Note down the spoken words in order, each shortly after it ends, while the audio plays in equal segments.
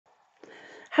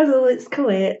Hello, it's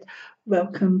Colette.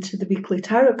 Welcome to the weekly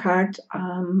tarot card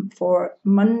for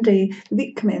Monday, the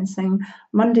week commencing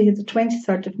Monday, the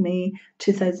 23rd of May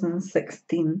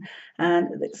 2016.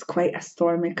 And it's quite a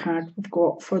stormy card we've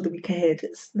got for the week ahead.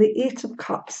 It's the Eight of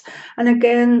Cups. And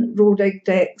again, Rodig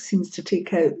deck seems to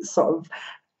take out sort of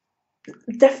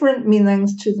different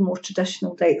meanings to the more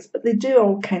traditional decks, but they do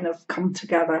all kind of come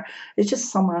together. It's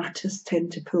just some artists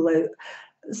tend to pull out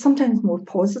sometimes more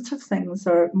positive things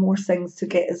or more things to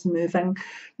get us moving.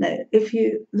 Now, if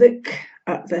you look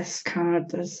at this card,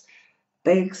 there's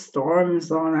big storms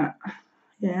on it,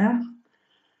 yeah,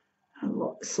 and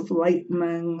lots of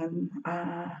lightning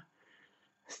and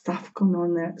stuff going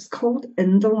on there. It's called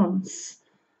indolence.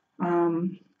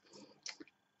 Um,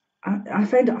 I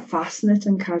find it a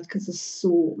fascinating card because there's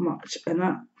so much in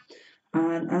it.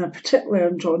 And I particularly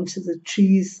am drawn to the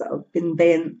trees that have been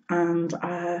bent and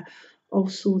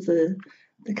also the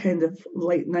kind of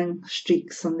lightning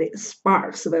streaks and the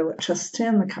sparks of electricity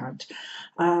in the card.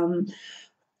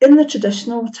 In the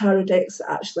traditional tarot decks, it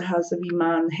actually has a wee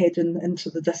man heading into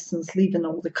the distance, leaving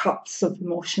all the cups of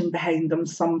emotion behind him,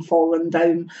 some falling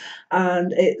down,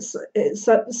 and it's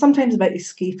sometimes about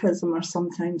escapism or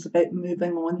sometimes about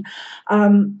moving on.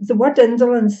 The word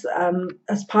indolence,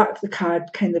 as part of the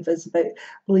card, kind of is about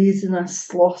laziness,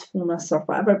 slothfulness, or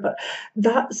whatever, but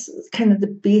that's kind of the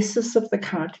basis of the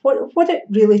card. What it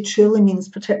really truly means,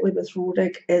 particularly with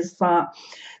Rodig, is that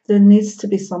there needs to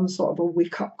be some sort of a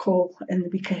wake-up call in the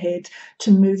week ahead to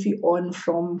move you on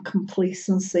from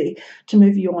complacency, to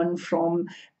move you on from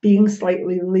being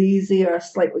slightly lazy or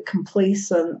slightly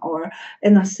complacent, or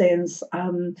in a sense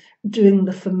doing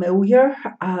the familiar,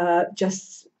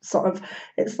 just sort of,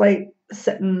 it's like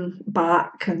sitting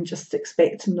back and just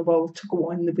expecting the world to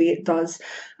go on the way it does.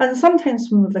 And sometimes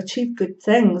when we've achieved good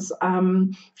things,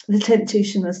 the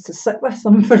temptation is to sit with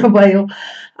them for a while,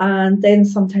 and then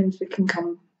sometimes we can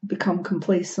become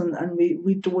complacent and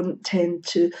we don't tend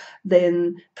to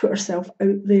then put ourselves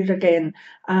out there again.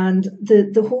 And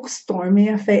the whole stormy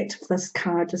effect of this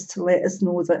card is to let us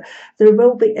know that there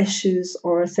will be issues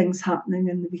or things happening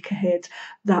in the week ahead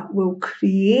that will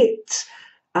create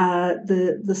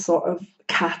the sort of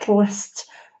catalyst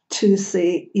to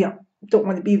say, yeah, don't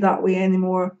want to be that way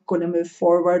anymore, going to move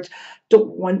forward,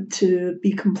 don't want to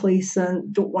be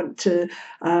complacent, don't want to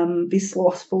be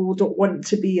slothful, don't want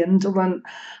to be indolent.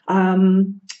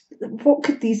 What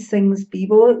could these things be?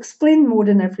 We'll explain more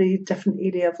in every different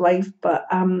area of life, but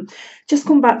just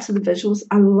going back to the visuals,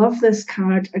 I love this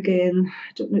card again.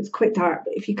 I don't know, it's quite dark,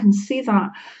 but if you can see that,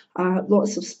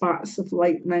 lots of sparks of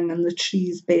lightning and the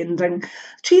trees bending.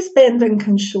 Trees bending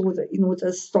can show that, you know,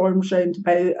 there's storms round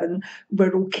about and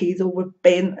we're okay though we're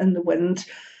bent in the wind.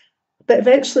 But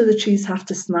eventually the trees have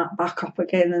to snap back up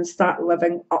again and start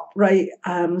living upright.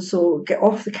 So get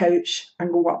off the couch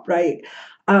and go upright.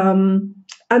 And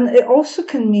it also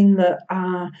can mean that,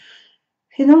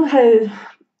 you know how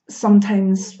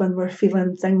sometimes when we're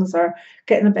feeling things are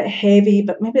getting a bit heavy,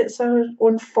 but maybe it's our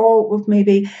own fault, we've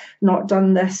maybe not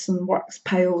done this and work's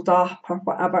piled up or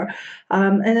whatever.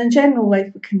 And in general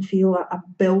life, we can feel a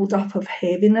build-up of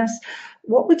heaviness.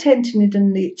 What we tend to need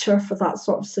in nature for that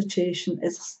sort of situation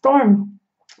is a storm,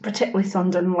 particularly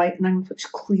thunder and lightning,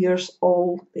 which clears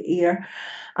all the air.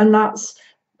 And that's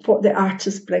what the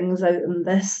artist brings out in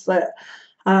this, that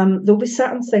there'll be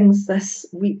certain things this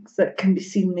week that can be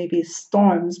seen maybe as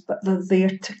storms, but they're there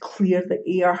to clear the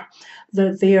air.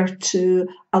 They're there to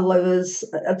allow us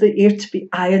the air to be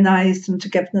ionised and to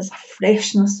give us a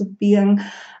freshness of being.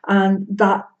 And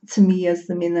that, to me, is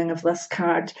the meaning of this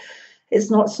card. It's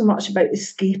not so much about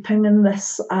escaping in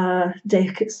this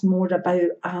deck, it's more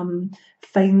about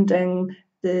finding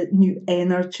the new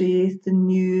energy, the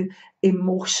new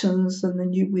emotions, and the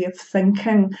new way of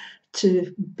thinking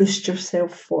to boost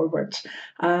yourself forward.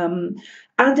 And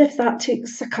if that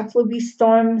takes a couple of wee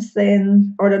storms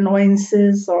then, or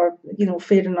annoyances, or, you know,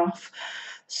 fair enough.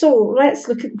 So let's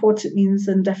look at what it means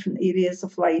in different areas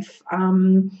of life.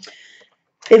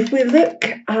 If we look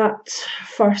at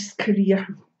first career,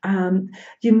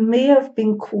 you may have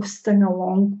been coasting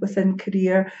along within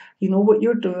career, you know what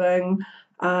you're doing.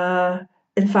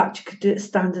 In fact, you could do it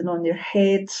standing on your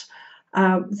head.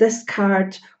 This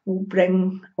card will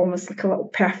bring almost like a little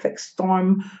perfect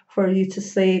storm for you to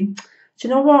say, do you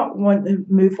know what, I want to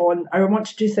move on, or I want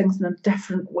to do things in a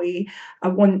different way. I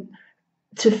want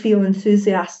to feel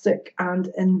enthusiastic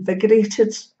and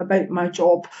invigorated about my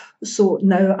job. So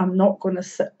now I'm not going to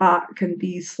sit back and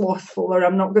be slothful, or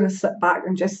I'm not going to sit back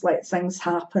and just let things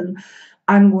happen.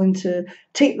 I'm going to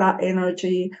take that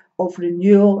energy of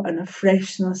renewal and of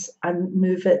freshness and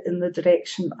move it in the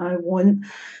direction I want.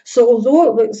 So although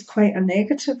it looks quite a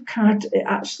negative card, it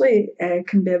actually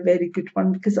can be a very good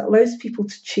one, because it allows people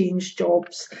to change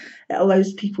jobs. It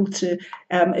allows people to,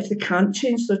 if they can't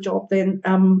change their job, then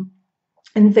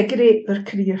invigorate their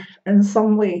career in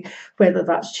some way, whether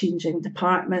that's changing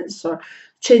departments or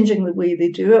changing the way they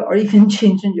do it, or even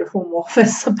changing your home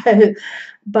office about.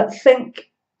 But think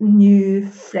new,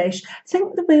 fresh.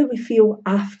 Think the way we feel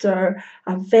after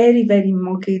a very, very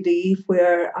muggy day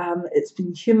where it's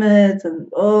been humid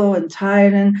and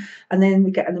tiring, and then we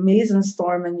get an amazing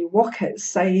storm and you walk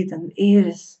outside and the air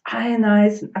is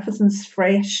ionised and everything's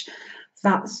fresh.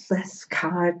 That's this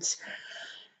card.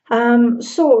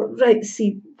 So, right,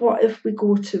 see, what if we've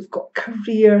got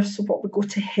career, so what we go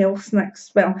to health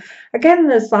next? Well, again,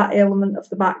 there's that element of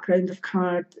the background of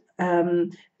card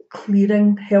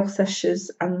clearing health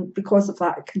issues, and because of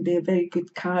that, it can be a very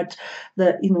good card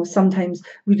that, sometimes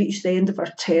we reach the end of our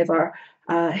tether.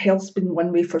 Health's been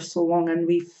one way for so long, and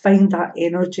we find that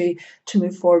energy to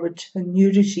move forward to a new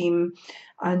regime,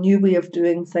 a new way of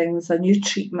doing things, a new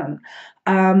treatment.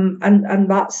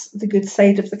 And that's the good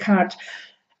side of the card.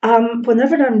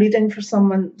 Whenever I'm reading for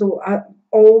someone, though, I'm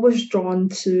always drawn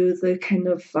to the kind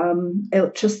of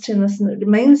electricity in this, and it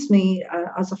reminds me,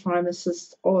 as a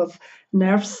pharmacist, of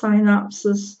nerve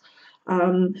synapses.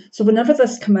 So whenever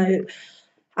this comes out,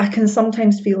 I can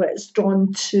sometimes feel it's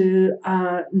drawn to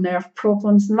nerve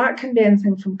problems, and that can be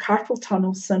anything from carpal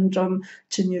tunnel syndrome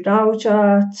to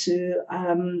neuralgia to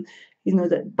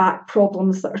the back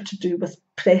problems that are to do with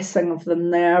pressing of the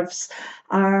nerves.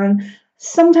 And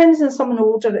sometimes in someone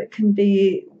older, it can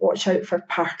be watch out for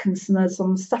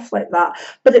Parkinsonism, stuff like that.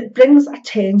 But it brings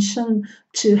attention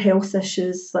to health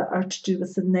issues that are to do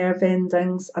with the nerve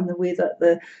endings and the way that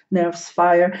the nerves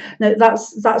fire. Now,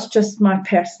 that's just my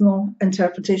personal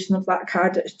interpretation of that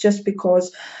card. It's just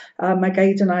because my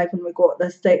guide and I, when we got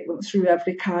this deck, went through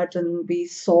every card and we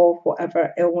saw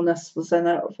whatever illness was in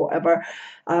it, or whatever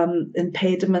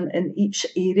impediment in each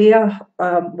area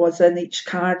was in each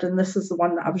card. And this is the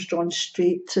one that I was drawn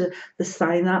straight to the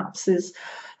synapses,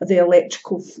 the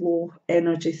electrical flow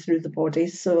energy through the body.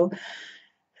 So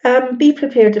be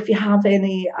prepared if you have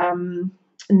any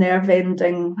nerve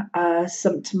ending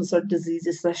symptoms or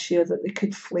diseases this year, that they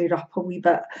could flare up a wee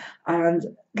bit, and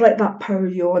let that power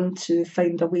you on to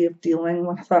find a way of dealing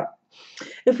with it.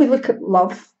 If we look at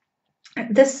love,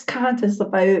 this card is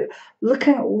about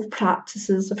looking at old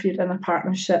practices if you're in a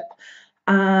partnership,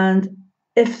 and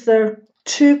if they're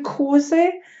too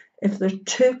cosy, if they're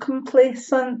too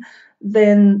complacent,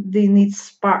 then they need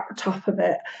sparked up a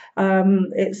bit.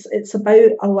 It's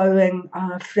about allowing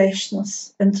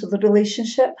freshness into the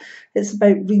relationship. It's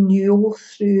about renewal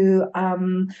through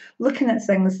looking at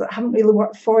things that haven't really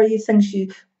worked for you, things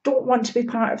you don't want to be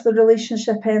part of the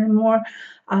relationship anymore,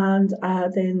 and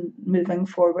then moving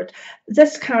forward.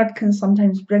 This card can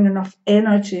sometimes bring enough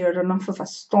energy or enough of a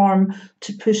storm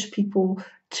to push people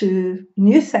to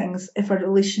new things if a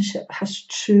relationship has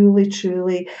truly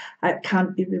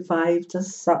can't be revived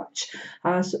as such.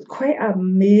 So it's quite a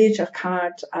major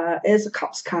card. It is a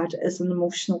cups card, it is an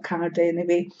emotional card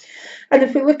anyway. And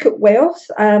if we look at wealth,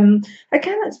 again,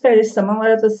 it's very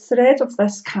similar. The thread of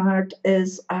this card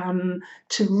is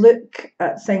to look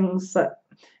at things that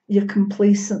you're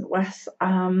complacent with,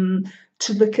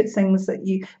 to look at things that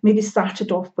you maybe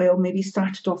started off well, maybe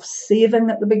started off saving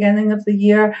at the beginning of the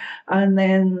year, and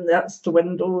then that's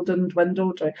dwindled and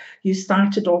dwindled. Or you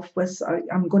started off with,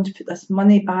 I'm going to put this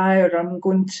money by, or I'm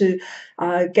going to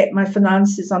get my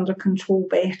finances under control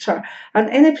better. And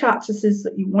any practices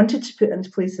that you wanted to put into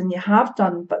place and you have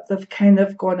done, but they've kind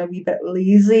of gone a wee bit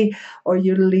lazy, or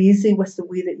you're lazy with the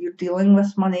way that you're dealing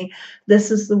with money,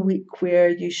 this is the week where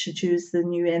you should use the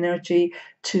new energy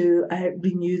to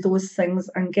renew those things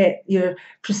and get your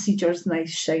procedures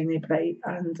nice, shiny, bright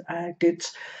and good.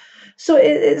 So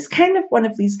it's kind of one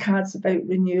of these cards about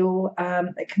renewal.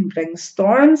 It can bring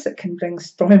storms, it can bring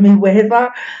stormy weather.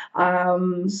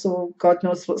 So God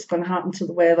knows what's going to happen to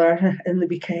the weather in the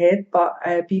week ahead, but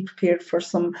be prepared for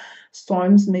some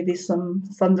storms, maybe some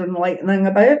thunder and lightning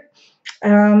about.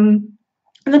 And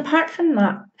apart from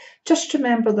that, just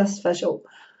remember this visual.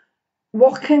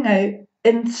 Walking out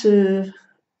into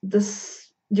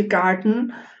your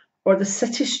garden or the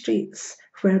city streets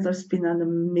where there's been an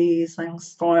amazing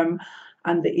storm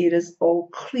and the air is all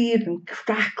clear and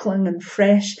crackling and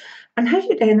fresh, and how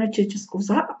your energy just goes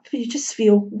up. You just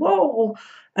feel, whoa,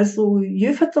 as though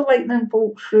you've had the lightning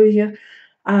bolt through you.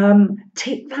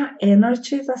 Take that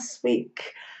energy this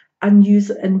week and use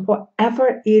it in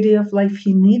whatever area of life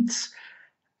you need.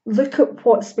 look at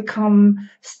what's become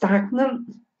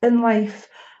stagnant in life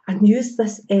and use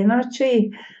this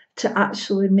energy to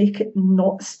actually make it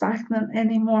not stagnant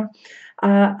anymore.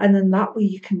 And in that way,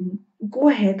 you can go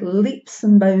ahead leaps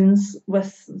and bounds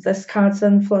with this card's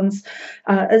influence.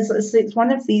 It's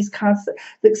one of these cards that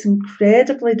looks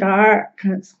incredibly dark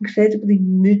and it's incredibly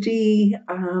moody.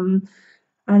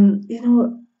 And, you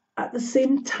know, at the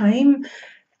same time,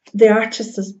 the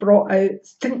artist has brought out,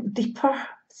 think deeper,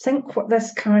 think what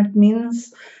this card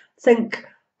means, think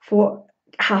what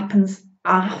happens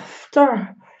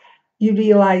after you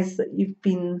realise that you've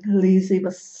been lazy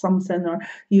with something, or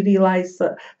you realise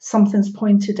that something's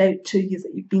pointed out to you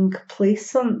that you've been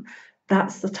complacent.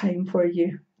 That's the time for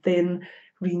you then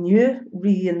renew,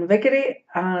 reinvigorate,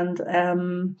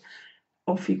 and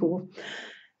off you go.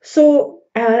 So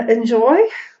enjoy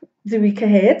the week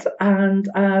ahead, and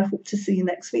I hope to see you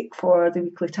next week for the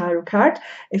weekly tarot card.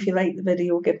 If you like the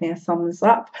video, give me a thumbs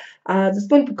up. There's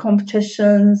going to be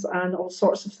competitions and all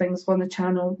sorts of things on the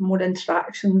channel, more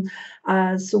interaction.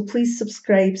 So please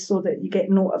subscribe so that you get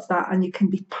note of that and you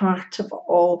can be part of it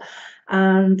all.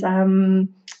 And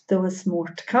there was more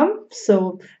to come.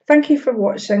 So thank you for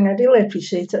watching. I really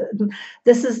appreciate it.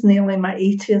 This is nearly my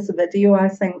 80th video, I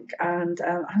think, and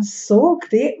I'm so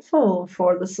grateful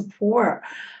for the support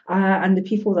and the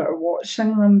people that are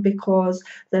watching them, because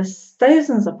there's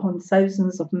thousands upon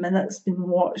thousands of minutes being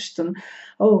watched, and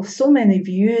so many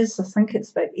views. I think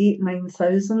it's about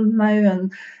 8,000–9,000 now,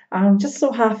 and I'm just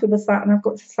so happy with that. And I've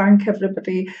got to thank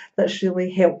everybody that's really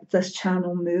helped this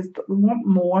channel move, but we want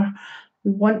more.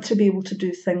 We want to be able to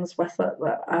do things with it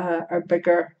that are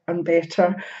bigger and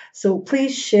better. So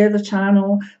please share the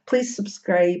channel, please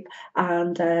subscribe,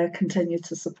 and continue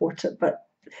to support it. But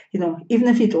you know, even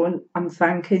if you don't, I'm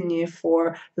thanking you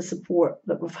for the support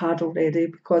that we've had already,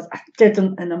 because I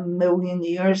didn't in a million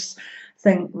years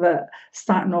think that,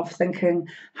 starting off thinking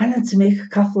I need to make a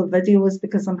couple of videos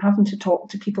because I'm having to talk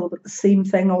to people about the same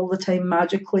thing all the time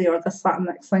magically, or this, that, and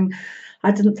next thing.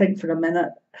 I didn't think for a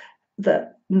minute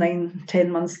that 9–10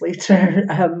 months later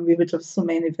we would have so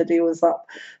many videos up.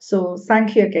 So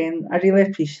thank you again. I really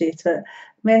appreciate it.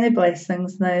 Many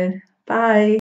blessings now. Bye.